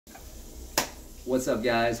What's up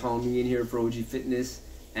guys, Nguyen here for OG Fitness,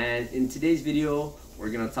 and in today's video we're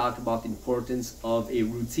going to talk about the importance of a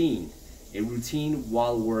routine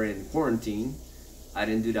while we're in quarantine. I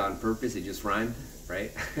didn't do that on purpose, it just rhymed,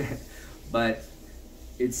 right? But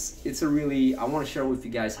it's a really, I want to share with you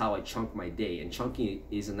guys how I chunk my day, and chunking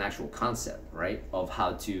is an actual concept, right, of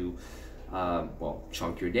how to well,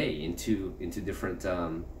 chunk your day into different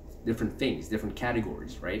things, different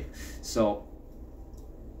categories, right? So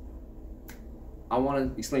I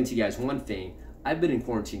want to explain to you guys one thing. I've been in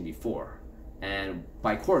quarantine before, and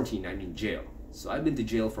by quarantine I mean jail. So I've been to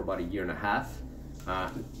jail for about a year and a half.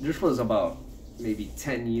 This was about maybe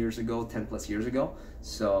 10 years ago, 10 plus years ago.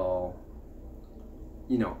 So,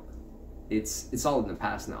 you know, it's all in the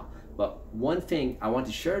past now. But one thing I want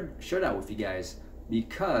to share that with you guys,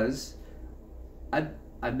 because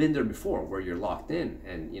I've been there before, where you're locked in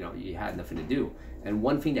and you know you had nothing to do. And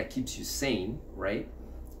one thing that keeps you sane, right,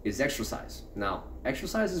 is exercise. Now,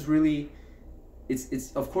 exercise is really,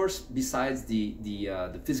 it's of course, besides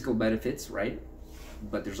the physical benefits, right,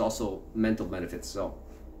 but there's also mental benefits. So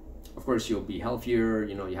of course you'll be healthier,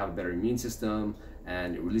 you know, you have a better immune system,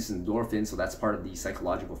 and it releases endorphins, so that's part of the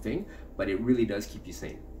psychological thing. But it really does keep you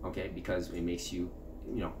sane, okay, because it makes you,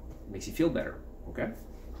 you know, makes you feel better, okay.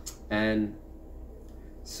 And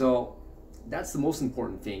so that's the most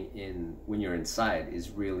important thing in when you're inside, is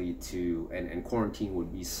really to, and quarantine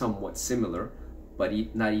would be somewhat similar, but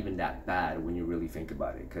not even that bad when you really think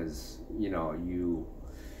about it, because you know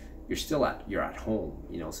you're still you're at home,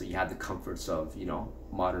 you know, so you have the comforts of, you know,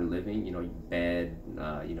 modern living, you know, bed,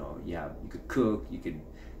 you know, you could cook, you could,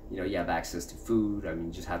 you know, you have access to food. I mean,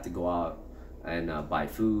 you just have to go out and buy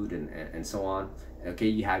food and so on. Okay,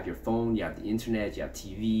 you have your phone, you have the internet, you have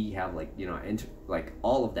TV, you have, like, you know, like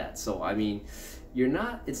all of that. So I mean, you're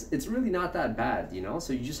not, it's really not that bad, you know.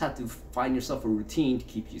 So you just have to find yourself a routine to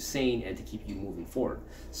keep you sane and to keep you moving forward.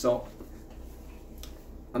 So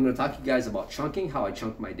I'm going to talk to you guys about chunking, how I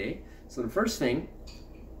chunk my day. So the first thing,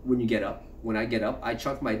 when I get up, I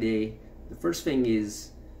chunk my day. The first thing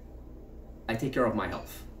is I take care of my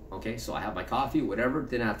health. Okay, so I have my coffee, whatever.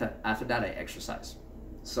 Then after that, I exercise.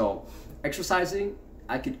 So exercising,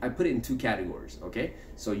 I put it in two categories. Okay,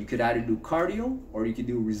 so you could either do cardio or you could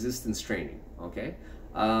do resistance training. Okay,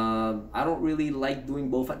 I don't really like doing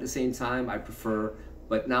both at the same time. I prefer,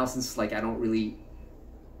 but now since like I don't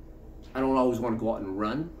always want to go out and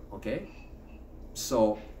run. Okay,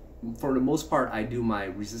 so for the most part, I do my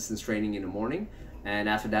resistance training in the morning, and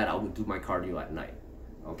after that, I would do my cardio at night.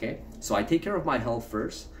 Okay, so I take care of my health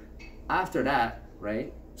first. After that,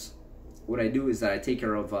 right, what I do is that I take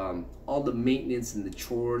care of all the maintenance and the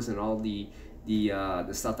chores and all the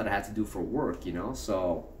stuff that I had to do for work, you know.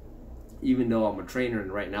 So even though I'm a trainer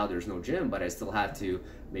and right now there's no gym, but I still have to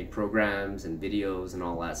make programs and videos and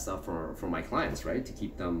all that stuff for my clients, right, to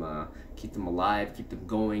keep them alive, keep them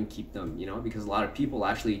going, keep them, you know, because a lot of people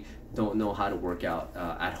actually don't know how to work out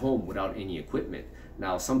at home without any equipment.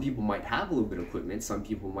 Now, some people might have a little bit of equipment, some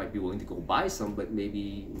people might be willing to go buy some, but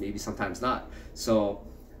maybe sometimes not. So,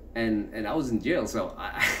 and I was in jail, so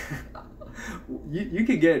you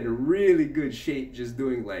could get in really good shape just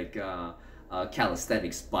doing like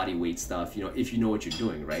calisthenics, body weight stuff, you know, if you know what you're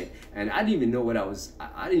doing, right? And I didn't even know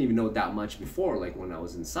I didn't even know that much before, like when I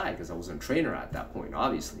was inside, because I wasn't a trainer at that point,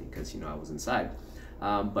 obviously, because, you know, I was inside.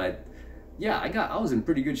 But yeah, I was in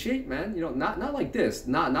pretty good shape, man. You know, not like this.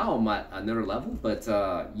 Now I'm at another level, but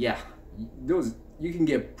yeah, you can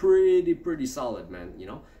get pretty solid, man. You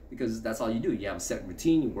know, because that's all you do. You have a set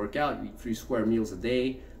routine. You work out. You eat 3 square meals a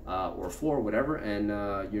day, or 4, whatever, and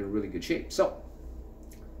you're in really good shape. So,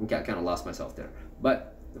 okay, I kind of lost myself there.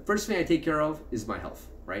 But the first thing I take care of is my health,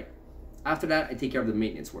 right? After that, I take care of the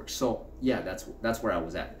maintenance work. So yeah, that's where I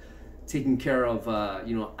was at. Taking care of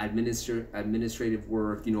you know, administrative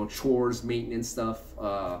work, you know, chores, maintenance stuff,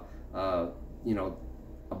 you know,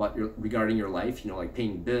 regarding your life, you know, like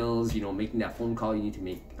paying bills, you know, making that phone call you need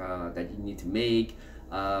to make,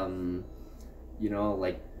 you know,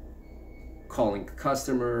 like calling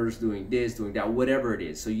customers, doing this, doing that, whatever it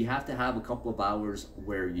is. So you have to have a couple of hours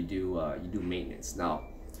where you do maintenance. Now,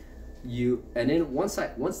 and then once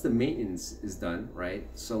the maintenance is done, right?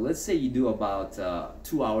 So let's say you do about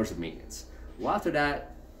 2 hours of maintenance. Well, after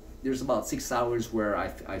that, there's about 6 hours where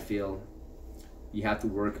I feel you have to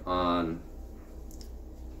work on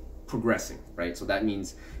progressing, right? So that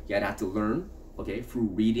means you have to learn, okay, through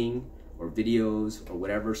reading or videos or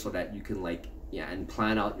whatever, so that you can, like, yeah, and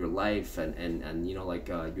plan out your life and you know, like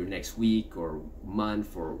your next week or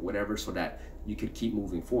month or whatever, so that you could keep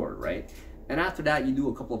moving forward, right? And after that, you do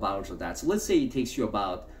a couple of hours of that. So let's say it takes you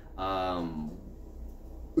about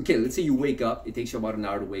a okay, let's say you wake up, it takes you about an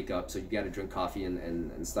hour to wake up, so you got to drink coffee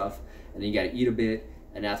and stuff, and then you got to eat a bit,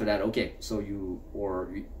 and after that, okay, so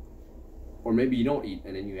or maybe you don't eat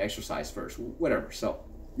and then you exercise first, whatever. So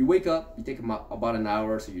you wake up, you take about an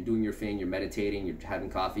hour, so you're doing your thing, you're meditating, you're having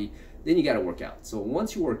coffee, then you got to work out. So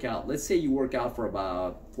once you work out, let's say you work out for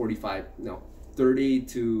about 30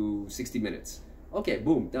 to 60 minutes. Okay,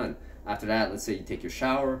 boom, done. After that, let's say you take your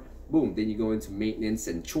shower, boom, then you go into maintenance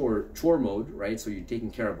and chore mode, right? So you're taking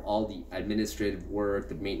care of all the administrative work,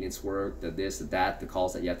 the maintenance work, the this, the that, the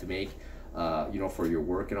calls that you have to make, you know, for your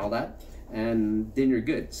work and all that. And then you're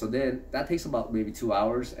good. So then that takes about maybe 2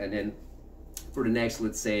 hours. And then for the next,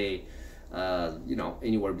 let's say, you know,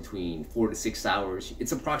 anywhere between 4 to 6 hours,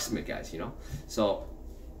 it's approximate, guys, you know? So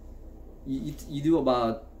you do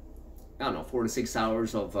about, I don't know, 4 to 6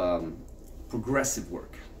 hours of progressive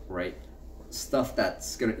work, right? Stuff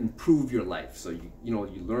that's gonna improve your life. So you know,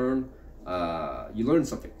 you learn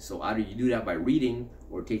something. So either you do that by reading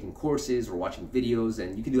or taking courses or watching videos,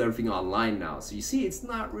 and you can do everything online now. So you see, it's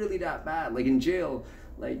not really that bad. Like in jail,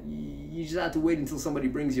 like you just have to wait until somebody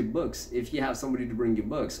brings you books, if you have somebody to bring you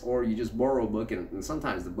books, or you just borrow a book, and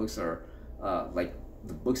sometimes the books are like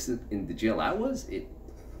the books in the jail I was,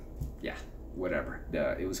 yeah, whatever,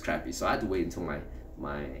 it was crappy. So I had to wait until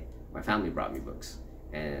my family brought me books.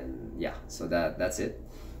 And yeah, so that's it,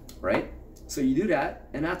 right? So you do that,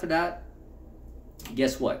 and after that,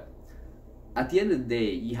 guess what? At the end of the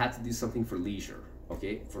day, you have to do something for leisure,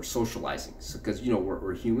 okay? For socializing, so because you know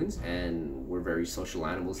we're humans and we're very social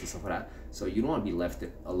animals and stuff like that. So you don't want to be left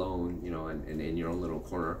alone, you know, and in your own little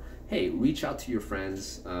corner. Hey, reach out to your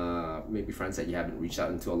friends, maybe friends that you haven't reached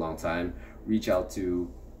out into a long time. Reach out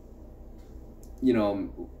to, you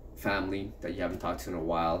know, family that you haven't talked to in a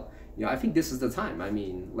while. You know, I think this is the time. I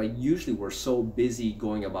mean, like usually we're so busy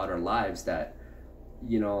going about our lives that,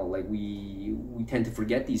 you know, like we tend to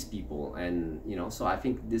forget these people. And, you know, so I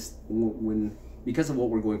think this, because of what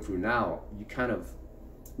we're going through now, you kind of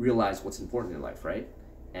realize what's important in life, right?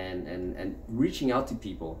 And reaching out to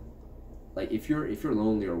people, like if you're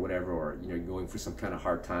lonely or whatever, or, you know, you're going through some kind of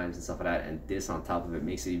hard times and stuff like that, and this on top of it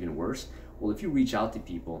makes it even worse. Well, if you reach out to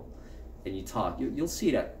people and you talk, you'll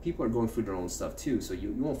see that people are going through their own stuff too, so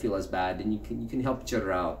you won't feel as bad, and you can help each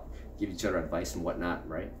other out, give each other advice and whatnot,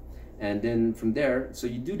 right? And then from there, so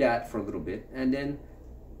you do that for a little bit, and then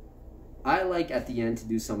I like at the end to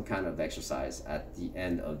do some kind of exercise at the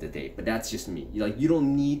end of the day, but that's just me. You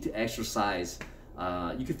don't need to exercise.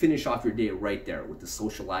 You can finish off your day right there with the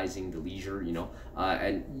socializing, the leisure, you know,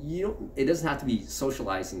 and it doesn't have to be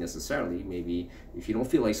socializing necessarily. Maybe if you don't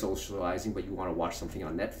feel like socializing, but you want to watch something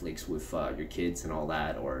on Netflix with your kids and all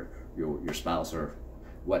that, or your spouse or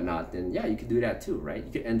whatnot, then yeah, you could do that too, right?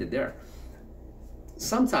 You could end it there.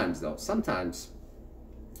 Sometimes though,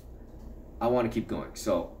 I want to keep going.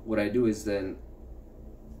 So what I do is then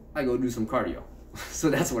I go do some cardio. So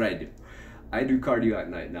that's what I do. I do cardio at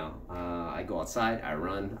night now. I go outside, I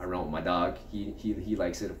run with my dog. He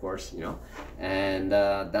likes it, of course, you know. And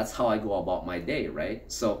that's how I go about my day,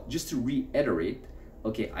 right? So just to reiterate,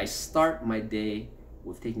 okay, I start my day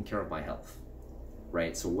with taking care of my health,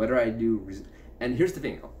 right? So whether I do, and here's the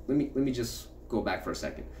thing, let me just go back for a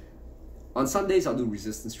second. On Sundays, I'll do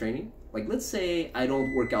resistance training. Like, let's say I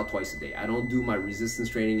don't work out twice a day. I don't do my resistance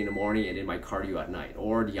training in the morning and then my cardio at night,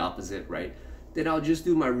 or the opposite, right? Then I'll just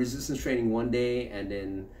do my resistance training one day, and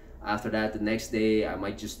then after that, the next day, I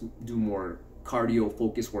might just do more cardio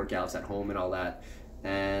focused workouts at home and all that.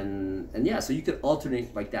 And yeah, so you could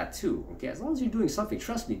alternate like that too, okay? As long as you're doing something,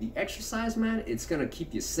 trust me, the exercise, man, it's gonna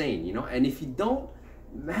keep you sane, you know? And if you don't,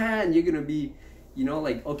 man, you're gonna be, you know,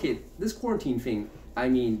 like, okay, this quarantine thing, I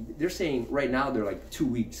mean, they're saying right now they're like 2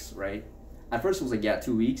 weeks, right? At first it was like, yeah,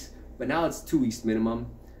 2 weeks, but now it's 2 weeks minimum.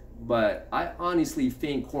 But I honestly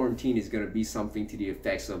think quarantine is gonna be something to the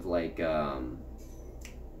effects of like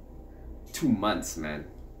 2 months, man.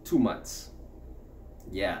 2 months.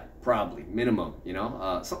 Yeah, probably minimum, you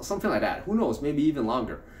know, something like that. Who knows? Maybe even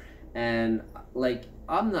longer. And like,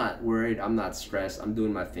 I'm not worried. I'm not stressed. I'm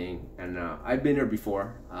doing my thing, and I've been there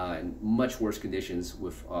before in much worse conditions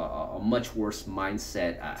with a much worse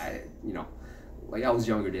mindset. You know, like I was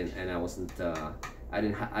younger then, and I wasn't. I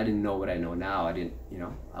didn't know what I know now. I didn't, you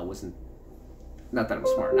know, I wasn't. Not that I'm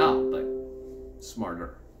smart now, but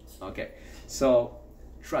smarter. Okay, so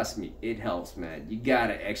trust me, it helps, man. You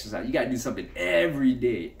gotta exercise. You gotta do something every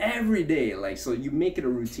day. Like, so you make it a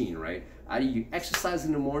routine, right? Either you exercise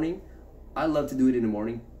in the morning. I love to do it in the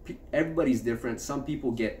morning. Everybody's different. Some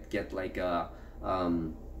people get like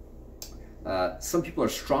some people are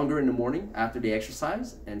stronger in the morning after they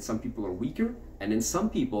exercise, and some people are weaker, and then some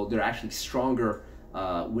people, they're actually stronger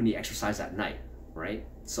when they exercise at night, right?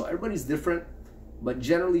 So everybody's different, but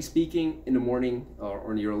generally speaking, in the morning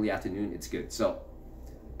or in the early afternoon, it's good. So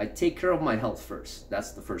I take care of my health first.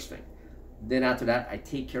 That's the first thing. Then after that, I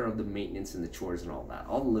take care of the maintenance and the chores and all that.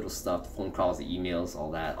 All the little stuff, the phone calls, the emails, all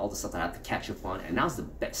that, all the stuff that I have to catch up on. And now's the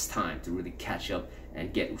best time to really catch up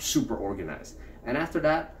and get super organized. And after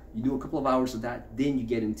that, you do a couple of hours of that, then you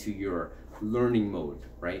get into your learning mode,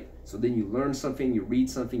 right? So then you learn something, you read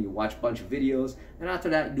something, you watch a bunch of videos, and after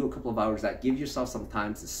that, you do a couple of hours that give yourself some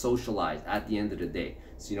time to socialize at the end of the day.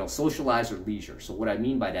 So, you know, socialize or leisure. So what I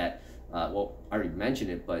mean by that, well, I already mentioned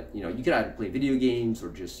it, but, you know, you could either play video games or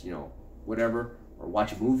just, you know, whatever, or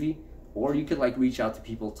watch a movie, or you could like reach out to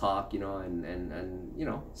people, talk, you know, and you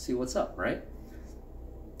know, see what's up, right?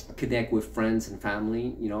 Connect with friends and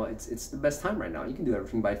family. You know, it's the best time right now. You can do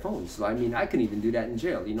everything by phone. So I mean, I couldn't even do that in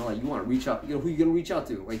jail. You know, like you want to reach out, you know, who you gonna reach out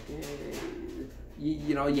to? Like,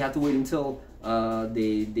 you know, you have to wait until lockdown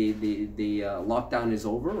is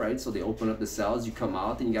over, right? So they open up the cells, you come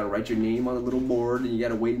out, and you gotta write your name on a little board, and you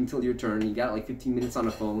gotta wait until your turn. You got like 15 minutes on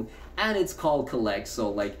the phone, and it's called collect. So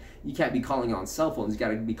like, you can't be calling on cell phones. You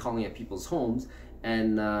gotta be calling at people's homes.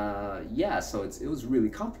 And yeah, so it was really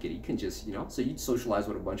complicated. You can just, you know, so you'd socialize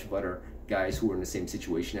with a bunch of other guys who were in the same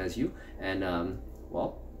situation as you, and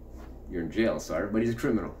well, you're in jail, so everybody's a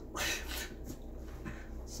criminal.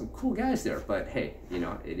 Some cool guys there, but hey, you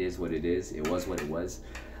know, it is what it is. It was what it was.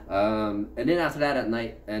 And then after that at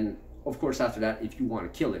night, and of course after that, if you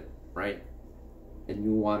want to kill it, right, and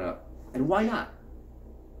you want to, and why not,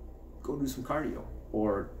 go do some cardio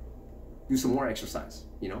or do some more exercise.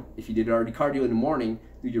 You know, if you did already cardio in the morning,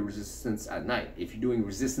 do your resistance at night. If you're doing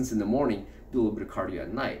resistance in the morning, do a little bit of cardio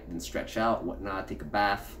at night, then stretch out, whatnot, take a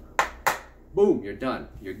bath, boom, you're done,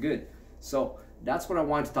 you're good. So that's what I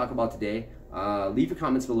wanted to talk about today. Leave your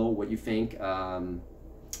comments below what you think, if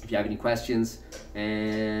you have any questions,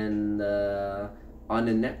 and on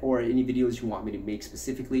the net or any videos you want me to make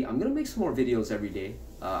specifically. I'm gonna make some more videos every day.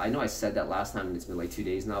 I know I said that last time and it's been like 2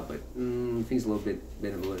 days now, but things been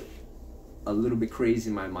a little bit crazy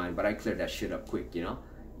in my mind, but I cleared that shit up quick, you know?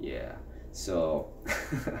 Yeah, so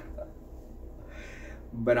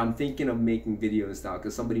but I'm thinking of making videos now,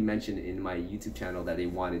 because somebody mentioned in my YouTube channel that they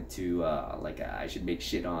wanted to like I should make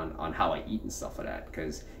shit on how I eat and stuff like that,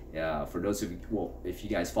 because for those of you, well, if you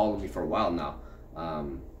guys follow me for a while now,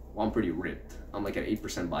 well, I'm pretty ripped. I'm like at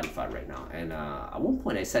 8% body fat right now, and at one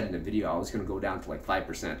point I said in the video I was gonna go down to like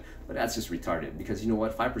 5%, but that's just retarded, because you know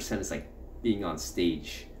what, 5% is like being on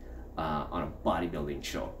stage on a bodybuilding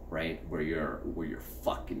show, right? Where you're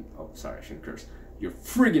fucking, oh sorry, I shouldn't curse. You're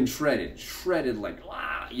friggin' shredded like,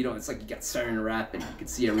 you know, it's like you got saran wrap and you can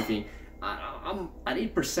see everything. I'm at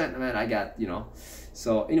 8%, man. I got, you know.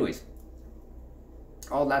 So, anyways,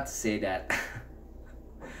 all that to say that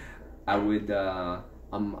I would,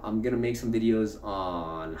 I'm gonna make some videos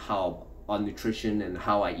on nutrition and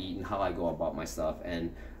how I eat and how I go about my stuff.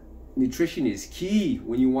 And nutrition is key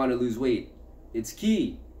when you want to lose weight. It's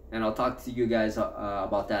key. And I'll talk to you guys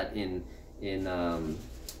about that in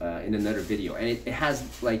another video. And it has,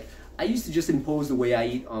 like, I used to just impose the way I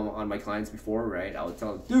eat on my clients before, right? I would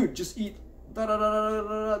tell them, dude, just eat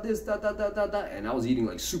this, and I was eating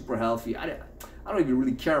like super healthy. I don't even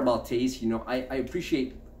really care about taste, you know. I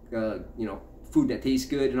appreciate you know, food that tastes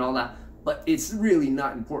good and all that, but it's really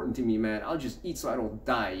not important to me, man. I'll just eat so I don't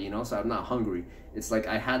die, you know, so I'm not hungry. It's like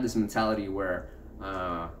I had this mentality where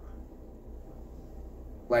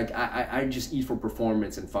like I just eat for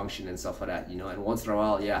performance and function and stuff like that, you know. And once in a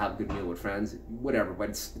while, yeah, I have a good meal with friends, whatever.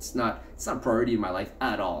 But it's not a priority in my life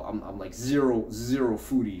at all. I'm like zero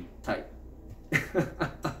foodie type.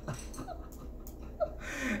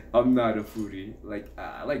 I'm not a foodie. Like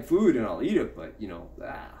I like food and I'll eat it, but you know,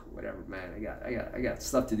 whatever, man. I got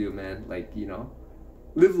stuff to do, man. Like, you know,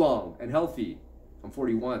 live long and healthy. I'm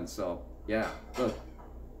 41, so yeah, look,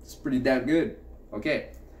 it's pretty damn good.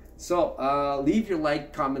 Okay. So leave your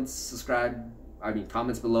like, comments, subscribe,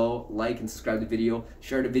 comments below, like and subscribe to the video,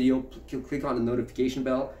 share the video, click on the notification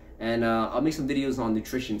bell, and I'll make some videos on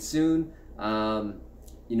nutrition soon,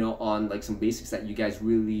 you know, on like some basics that you guys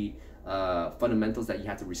really, fundamentals that you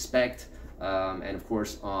have to respect, and of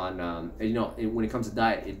course on, you know, when it comes to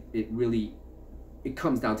diet, it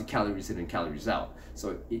comes down to calories in and calories out.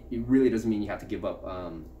 So it really doesn't mean you have to give up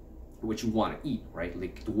what you want to eat, right?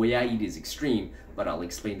 Like the way I eat is extreme, but I'll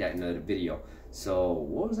explain that in another video. So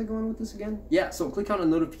what was I going with this again? Yeah, so click on the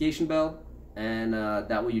notification bell, and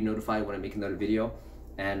that way you're notified when I make another video.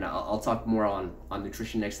 And I'll talk more on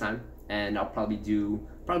nutrition next time, and I'll probably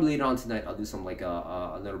later on tonight I'll do some like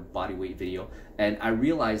another body weight video. And I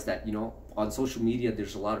realized that, you know, on social media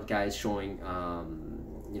there's a lot of guys showing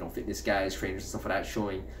you know, fitness guys, trainers and stuff like that,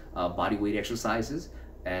 showing body weight exercises.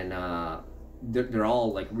 and they're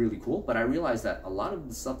all like really cool, but I realized that a lot of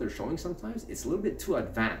the stuff they're showing sometimes it's a little bit too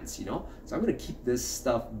advanced, you know. So I'm gonna keep this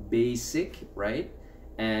stuff basic, right?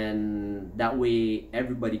 And that way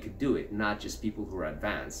everybody could do it, not just people who are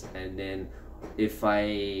advanced. And then if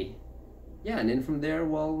I, yeah, and then from there,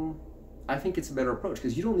 well, I think it's a better approach,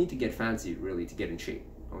 because you don't need to get fancy really to get in shape.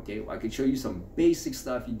 Okay, I could show you some basic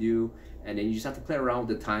stuff you do, and then you just have to play around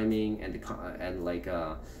with the timing and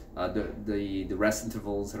the rest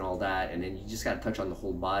intervals and all that, and then you just got to touch on the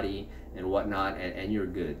whole body and whatnot, and you're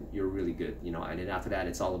good. You're really good, you know. And then after that,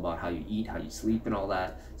 it's all about how you eat, how you sleep, and all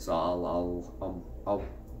that. So I'll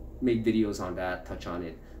make videos on that, touch on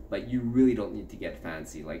it. But you really don't need to get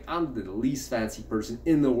fancy. Like, I'm the least fancy person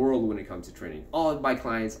in the world when it comes to training. All of my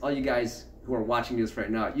clients, all you guys who are watching this right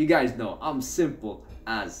now, you guys know I'm simple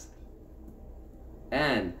as.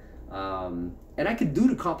 And I can do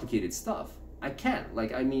the complicated stuff. I can.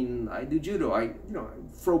 Like, I mean, I do judo. I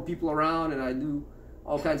throw people around, and I do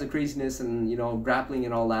all kinds of craziness, and grappling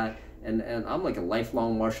and all that. And I'm like a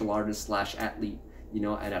lifelong martial artist / athlete.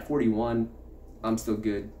 And at 41, I'm still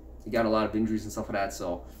good. I got a lot of injuries and stuff like that.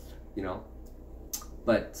 So,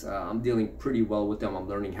 but I'm dealing pretty well with them. I'm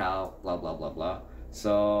learning how, blah, blah, blah, blah.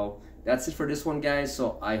 So that's it for this one, guys.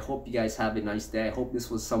 So I hope you guys have a nice day. I hope this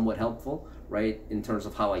was somewhat helpful, right? In terms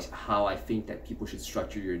of how I think that people should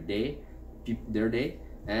structure their day.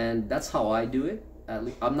 And that's how I do it. At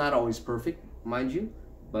least, I'm not always perfect, mind you,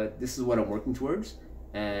 but this is what I'm working towards.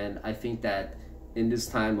 And I think that in this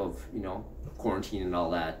time of, quarantine and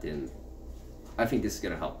all that, and I think this is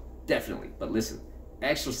gonna help, definitely. But listen,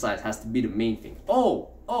 exercise has to be the main thing.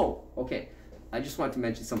 Okay. I just wanted to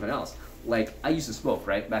mention something else. Like, I used to smoke,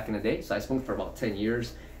 right, back in the day. So I smoked for about 10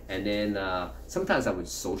 years. And then sometimes I would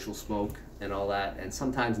social smoke and all that. And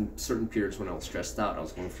sometimes in certain periods when I was stressed out, I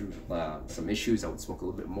was going through some issues, I would smoke a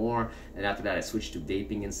little bit more. And after that, I switched to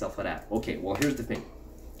vaping and stuff like that. Okay, well, here's the thing.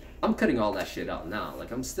 I'm cutting all that shit out now.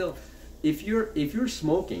 Like, I'm still, if you're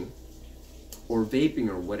smoking or vaping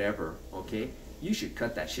or whatever, okay, you should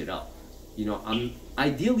cut that shit out.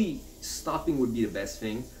 Ideally, stopping would be the best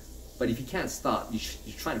thing. But if you can't stop, you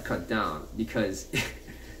try to cut down, because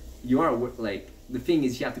you are, like, the thing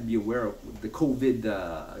is, you have to be aware of the COVID,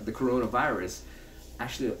 the coronavirus.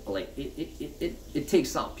 Actually, like, it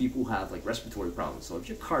takes out people who have like respiratory problems. So if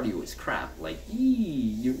your cardio is crap, like,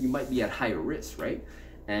 you might be at higher risk, right?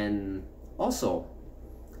 And also,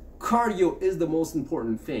 cardio is the most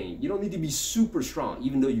important thing. You don't need to be super strong,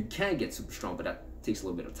 even though you can get super strong, but that takes a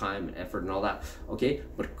little bit of time and effort and all that, okay?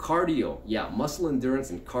 But cardio, yeah, muscle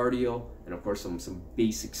endurance and cardio, and of course some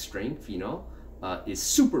basic strength, is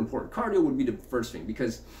super important. Cardio would be the first thing,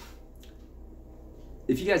 because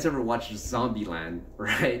if you guys ever watched Zombieland,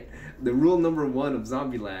 right? The rule number 1 of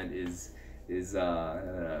Zombieland is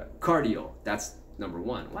cardio. That's number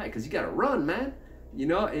 1. Why? Because you gotta run, man.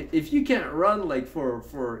 If you can't run like run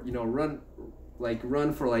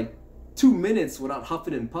for like 2 minutes without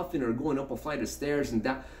huffing and puffing or going up a flight of stairs and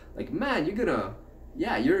down, like, man, you're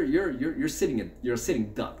sitting a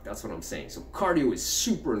sitting duck. That's what I'm saying. So cardio is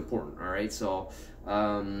super important. All right. So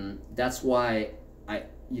that's why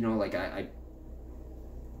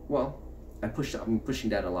I'm pushing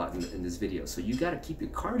that a lot in this video. So you gotta keep your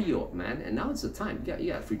cardio up, man. And now it's the time.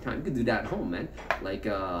 You got free time. You can do that at home, man. Like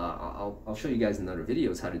I'll show you guys in other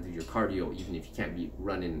videos how to do your cardio, even if you can't be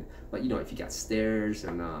running. But if you got stairs,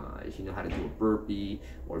 and if you know how to do a burpee,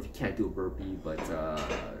 or if you can't do a burpee, but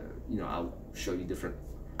I'll show you different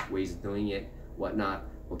ways of doing it, whatnot.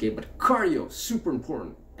 Okay, but cardio, super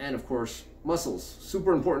important. And of course, muscles,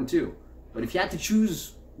 super important too. But if you had to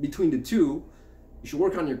choose between the two, you should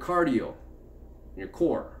work on your cardio. Your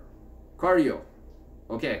core. Cardio.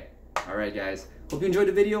 Okay. All right, guys. Hope you enjoyed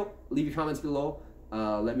the video. Leave your comments below.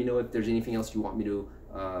 Let me know if there's anything else you want me to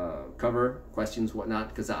cover, questions, whatnot,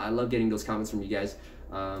 because I love getting those comments from you guys.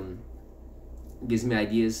 It gives me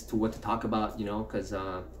ideas to what to talk about, because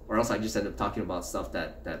or else I just end up talking about stuff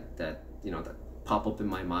that pop up in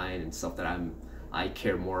my mind, and stuff that I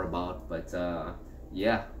care more about. But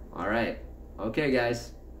yeah. All right. Okay,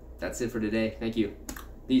 guys. That's it for today. Thank you.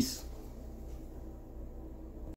 Peace.